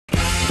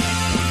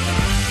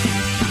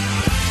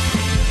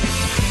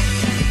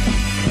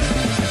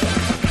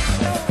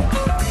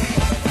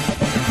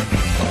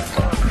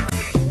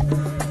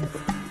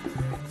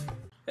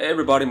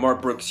everybody,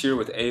 Mark Brooks here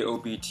with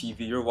AOB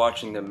TV. You're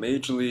watching the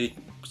Major League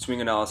Swing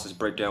Analysis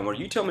Breakdown, where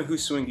you tell me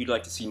whose swing you'd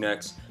like to see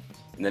next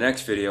in the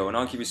next video, and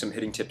I'll give you some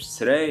hitting tips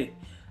today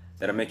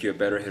that'll make you a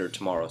better hitter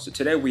tomorrow. So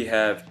today we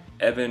have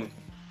Evan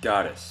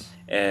Gattis,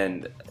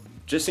 and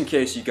just in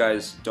case you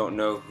guys don't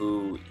know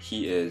who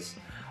he is,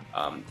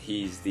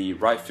 he's the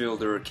right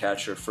fielder,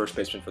 catcher, first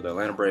baseman for the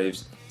Atlanta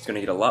Braves. He's going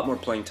to get a lot more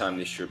playing time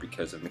this year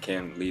because of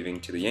McCann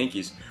leaving to the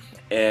Yankees.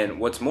 And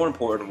what's more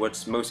important,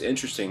 what's most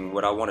interesting,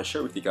 what I want to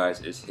share with you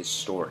guys is his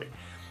story.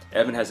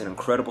 Evan has an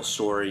incredible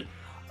story,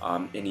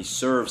 and he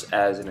serves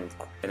as an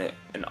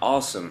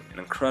awesome, an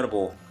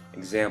incredible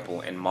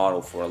example and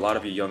model for a lot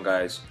of you young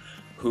guys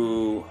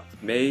who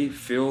may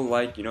feel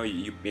like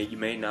you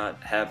may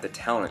not have the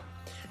talent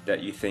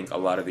that you think a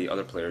lot of the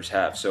other players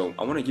have. So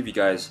I want to give you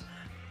guys,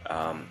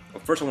 well,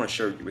 first I want to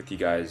share with you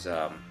guys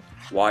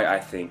why I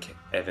think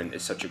Evan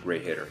is such a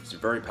great hitter. He's a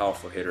very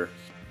powerful hitter.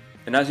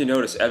 And as you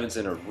notice, Evan's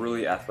in a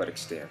really athletic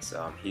stance.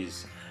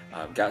 He's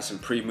got some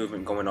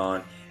pre-movement going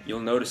on.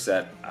 You'll notice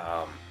that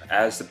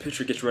as the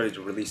pitcher gets ready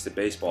to release the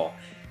baseball,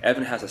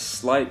 Evan has a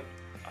slight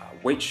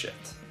weight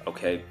shift,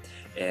 okay?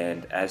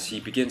 And as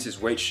he begins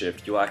his weight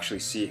shift, you'll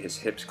actually see his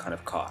hips kind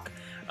of cock.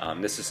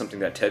 This is something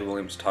that Ted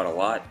Williams taught a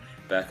lot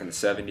back in the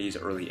 70s,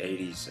 early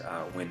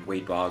 80s, when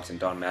Wade Boggs and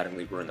Don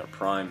Mattingly were in their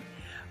prime.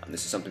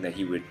 This is something that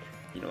he would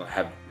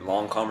have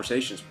long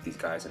conversations with these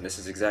guys, and this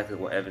is exactly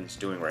what Evan's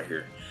doing right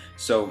here.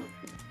 So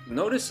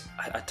notice,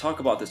 I talk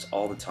about this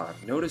all the time,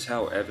 notice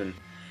how Evan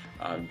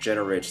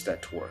generates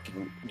that torque.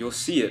 And you'll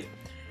see it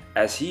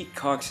as he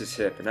cocks his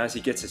hip and as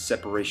he gets his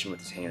separation with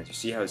his hands. You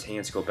see how his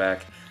hands go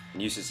back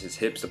and uses his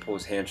hips to pull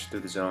his hands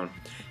through the zone.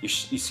 You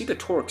see the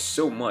torque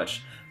so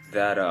much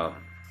that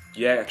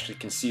you actually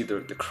can see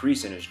the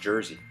crease in his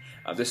jersey.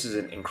 This is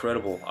an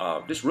incredible,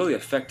 just really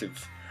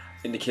effective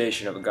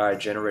indication of a guy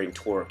generating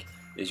torque.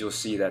 Is you'll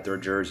see that their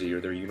jersey or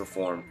their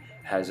uniform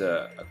has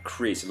a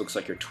crease. It looks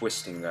like you're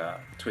twisting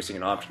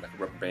an object like a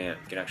rubber band.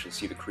 You can actually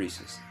see the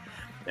creases,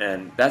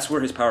 and that's where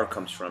his power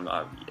comes from.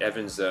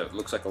 Evans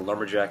looks like a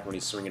lumberjack when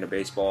he's swinging a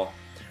baseball,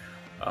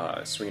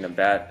 swinging a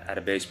bat at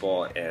a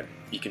baseball, and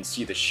you can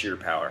see the sheer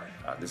power.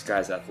 This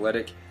guy's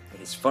athletic and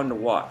he's fun to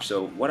watch.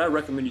 So what I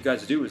recommend you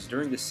guys do is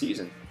during this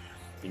season,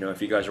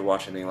 if you guys are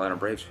watching the Atlanta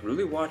Braves,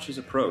 really watch his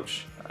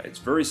approach. It's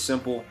very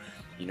simple.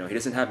 He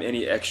doesn't have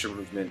any extra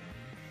movement.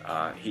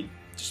 He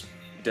just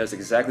does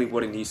exactly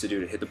what he needs to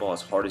do to hit the ball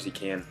as hard as he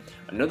can.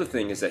 Another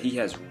thing is that he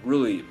has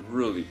really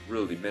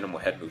minimal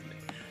head movement.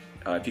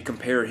 If you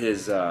compare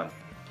his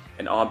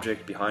an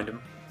object behind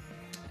him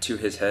to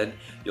his head,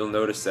 you'll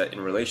notice that in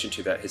relation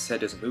to that, his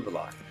head doesn't move a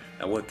lot.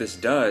 Now what this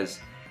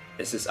does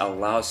is this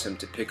allows him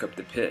to pick up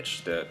the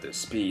pitch, the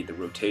speed, the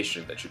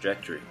rotation, the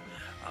trajectory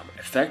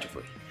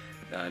effectively.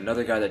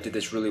 Another guy that did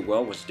this really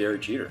well was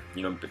Derek Jeter.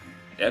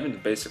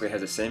 Evan basically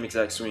has the same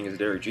exact swing as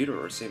Derek Jeter,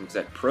 or same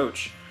exact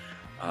approach.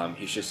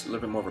 He's just a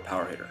little bit more of a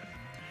power hitter.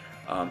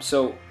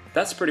 So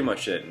that's pretty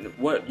much it. And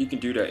what you can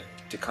do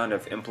to kind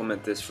of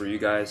implement this for you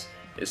guys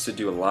is to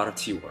do a lot of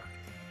tee work.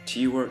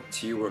 Tee work,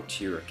 tee work,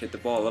 tee work. Hit the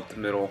ball up the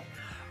middle.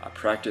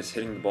 Practice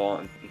hitting the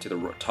ball into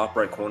the top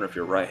right corner if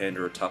you're a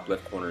right-hander, or top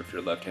left corner if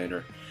you're a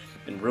left-hander.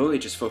 And really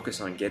just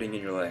focus on getting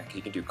in your leg.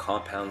 You can do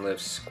compound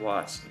lifts,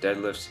 squats,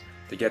 deadlifts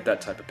to get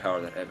that type of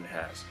power that Evan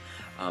has.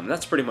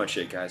 That's pretty much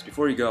it, guys.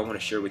 Before you go, I want to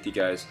share with you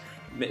guys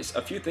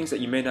a few things that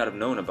you may not have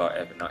known about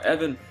Evan. Now,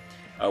 Evan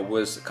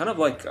was kind of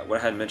like what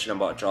I had mentioned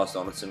about Josh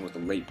Donaldson with a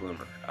late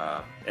bloomer.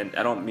 And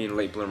I don't mean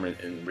late bloomer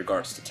in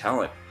regards to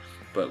talent,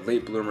 but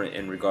late bloomer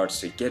in regards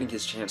to getting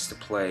his chance to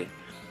play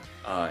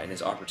and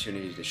his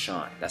opportunity to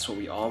shine. That's what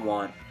we all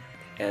want.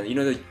 And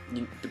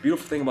the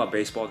beautiful thing about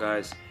baseball,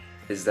 guys,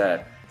 is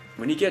that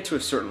when you get to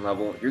a certain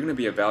level, you're going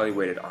to be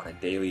evaluated on a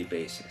daily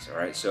basis, all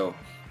right? So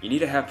you need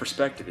to have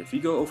perspective. If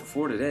you go 0 for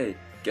 4 today,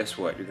 guess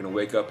what? You're going to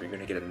wake up and you're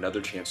going to get another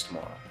chance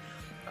tomorrow.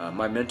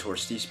 My mentor,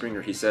 Steve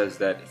Springer, he says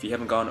that if you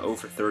haven't gone 0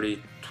 for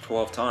 30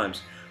 12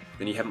 times,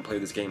 then you haven't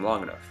played this game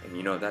long enough.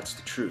 And that's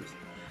the truth.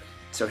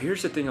 So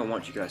here's the thing I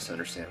want you guys to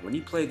understand. When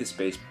you play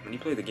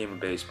the game of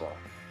baseball,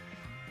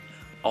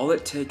 all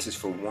it takes is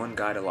for one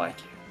guy to like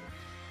you.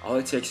 All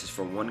it takes is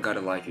for one guy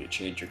to like you to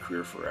change your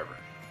career forever.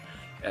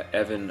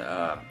 Evan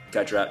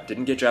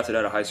didn't get drafted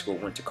out of high school,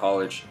 went to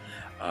college,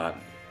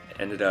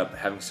 ended up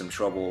having some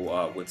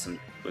trouble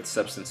with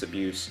substance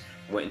abuse,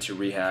 went into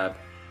rehab,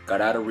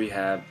 got out of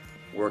rehab,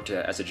 worked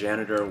as a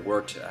janitor,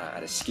 worked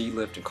at a ski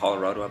lift in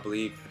Colorado, I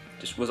believe.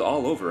 Just was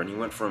all over, and he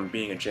went from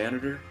being a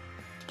janitor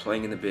to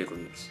playing in the big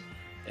leagues.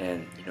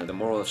 And the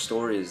moral of the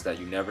story is that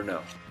you never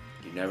know.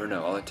 You never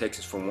know. All it takes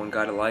is for one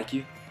guy to like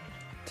you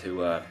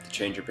to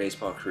change your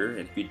baseball career.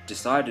 And if you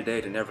decide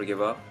today to never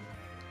give up,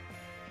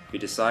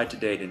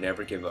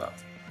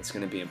 it's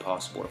going to be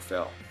impossible to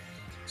fail.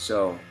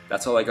 So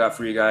that's all I got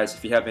for you guys.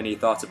 If you have any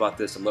thoughts about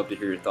this, I'd love to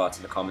hear your thoughts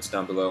in the comments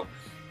down below.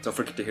 Don't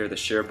forget to hit the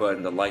share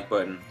button, the like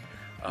button.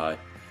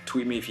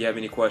 Tweet me if you have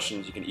any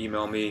questions. You can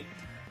email me,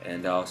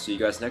 and I'll see you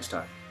guys next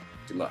time.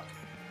 Good luck.